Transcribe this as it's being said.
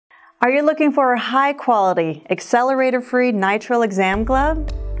Are you looking for a high-quality, accelerator-free nitrile exam glove?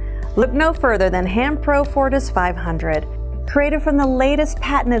 Look no further than HandPRO Fortis500. Created from the latest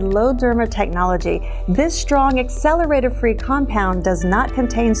patented LOW DERMA technology, this strong accelerator-free compound does not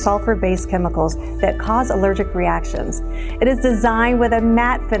contain sulfur-based chemicals that cause allergic reactions. It is designed with a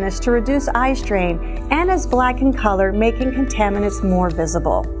matte finish to reduce eye strain and is black in color, making contaminants more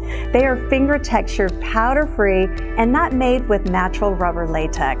visible. They are finger-textured, powder-free, and not made with natural rubber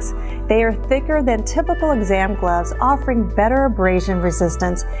latex. They are thicker than typical exam gloves, offering better abrasion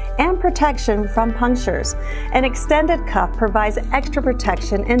resistance and protection from punctures. An extended cuff provides extra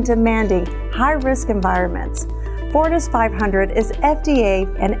protection in demanding, high-risk environments. Fortis500 is FDA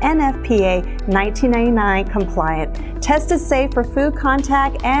and NFPA 1999 compliant, tested safe for food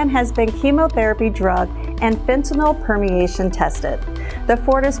contact, and has been chemotherapy, drug, and fentanyl permeation tested. The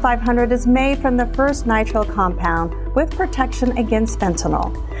Fortis500 is made from the first nitrile compound with protection against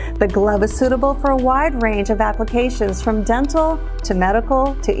fentanyl. The glove is suitable for a wide range of applications from dental to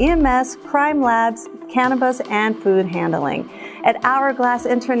medical to EMS, crime labs, cannabis, and food handling. At Hourglass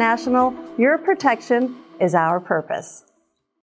International, your protection is our purpose.